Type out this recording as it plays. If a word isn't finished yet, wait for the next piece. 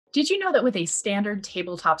Did you know that with a standard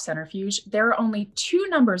tabletop centrifuge, there are only two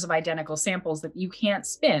numbers of identical samples that you can't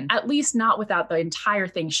spin, at least not without the entire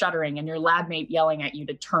thing shuddering and your lab mate yelling at you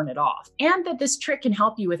to turn it off? And that this trick can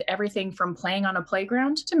help you with everything from playing on a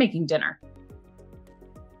playground to making dinner.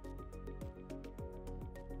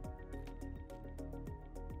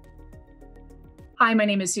 Hi, my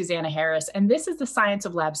name is Susanna Harris, and this is the Science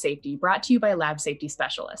of Lab Safety, brought to you by lab safety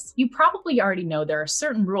specialists. You probably already know there are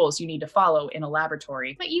certain rules you need to follow in a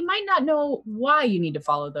laboratory, but you might not know why you need to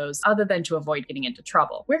follow those other than to avoid getting into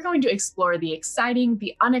trouble. We're going to explore the exciting,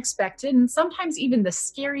 the unexpected, and sometimes even the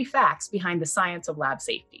scary facts behind the science of lab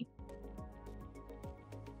safety.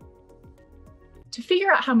 To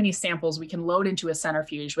figure out how many samples we can load into a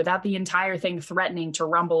centrifuge without the entire thing threatening to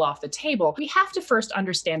rumble off the table, we have to first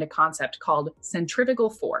understand a concept called centrifugal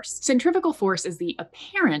force. Centrifugal force is the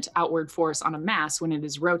apparent outward force on a mass when it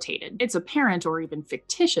is rotated. It's apparent or even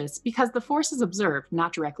fictitious because the force is observed,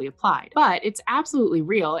 not directly applied. But it's absolutely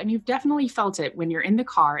real, and you've definitely felt it when you're in the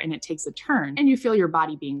car and it takes a turn, and you feel your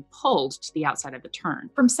body being pulled to the outside of the turn.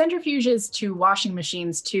 From centrifuges to washing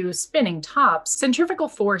machines to spinning tops, centrifugal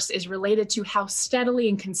force is related to how steadily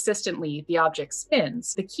and consistently the object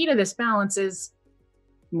spins. The key to this balance is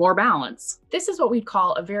more balance. This is what we'd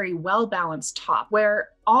call a very well-balanced top, where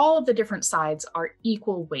all of the different sides are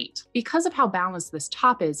equal weight. Because of how balanced this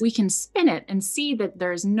top is, we can spin it and see that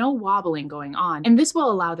there's no wobbling going on, and this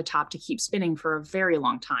will allow the top to keep spinning for a very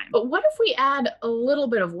long time. But what if we add a little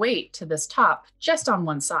bit of weight to this top just on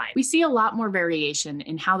one side? We see a lot more variation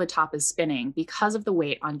in how the top is spinning because of the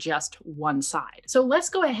weight on just one side. So let's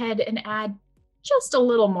go ahead and add just a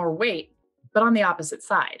little more weight, but on the opposite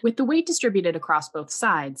side. With the weight distributed across both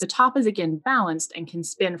sides, the top is again balanced and can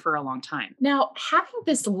spin for a long time. Now, having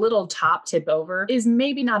this little top tip over is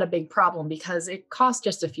maybe not a big problem because it costs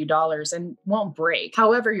just a few dollars and won't break.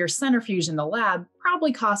 However, your centrifuge in the lab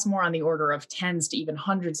probably costs more on the order of tens to even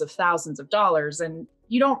hundreds of thousands of dollars, and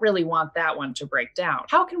you don't really want that one to break down.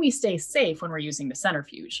 How can we stay safe when we're using the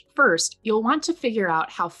centrifuge? First, you'll want to figure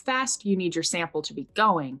out how fast you need your sample to be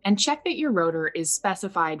going and check that your rotor is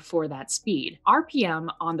specified for that speed. RPM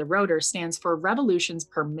on the rotor stands for revolutions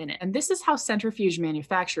per minute, and this is how centrifuge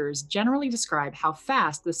manufacturers generally describe how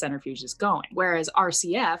fast the centrifuge is going, whereas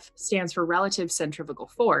RCF stands for relative centrifugal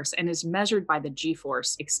force and is measured by the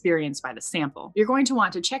G-force experienced by the sample. You're going to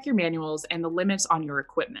want to check your manuals and the limits on your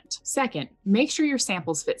equipment. Second, make sure your samples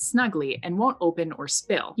fit snugly and won't open or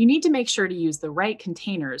spill. You need to make sure to use the right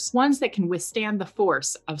containers, ones that can withstand the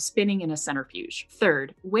force of spinning in a centrifuge.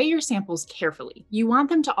 Third, weigh your samples carefully. You want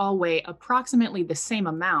them to all weigh approximately the same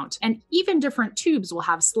amount, and even different tubes will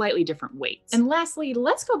have slightly different weights. And lastly,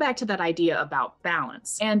 let's go back to that idea about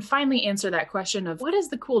balance and finally answer that question of what is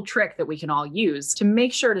the cool trick that we can all use to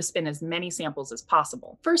make sure to spin as many samples as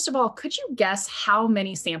possible. First of all, could you guess how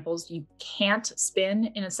many samples you can't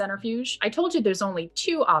spin in a centrifuge? I told you there's only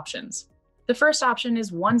two options. The first option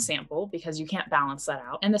is one sample because you can't balance that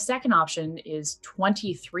out. And the second option is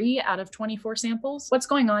 23 out of 24 samples. What's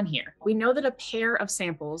going on here? We know that a pair of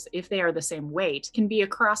samples, if they are the same weight, can be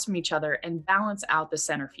across from each other and balance out the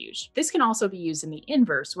centrifuge. This can also be used in the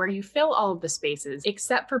inverse, where you fill all of the spaces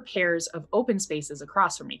except for pairs of open spaces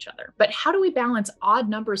across from each other. But how do we balance odd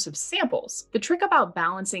numbers of samples? The trick about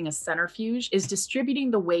balancing a centrifuge is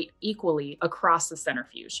distributing the weight equally across the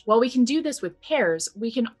centrifuge. While we can do this with pairs,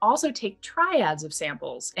 we can also take triads of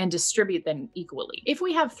samples and distribute them equally. If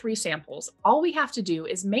we have 3 samples, all we have to do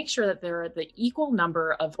is make sure that there are the equal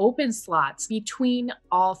number of open slots between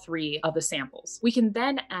all 3 of the samples. We can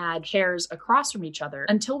then add pairs across from each other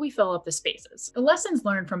until we fill up the spaces. The lessons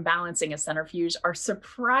learned from balancing a centrifuge are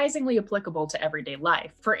surprisingly applicable to everyday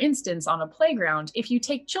life. For instance, on a playground, if you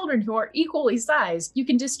take children who are equally sized, you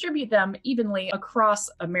can distribute them evenly across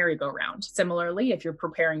a merry-go-round. Similarly, if you're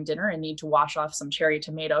preparing dinner and need to wash off some cherry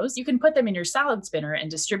tomatoes, you can put them in your salad spinner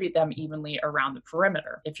and distribute them evenly around the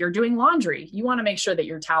perimeter. If you're doing laundry, you want to make sure that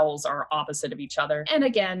your towels are opposite of each other. And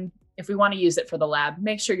again, if we want to use it for the lab,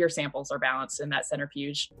 make sure your samples are balanced in that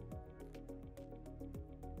centrifuge.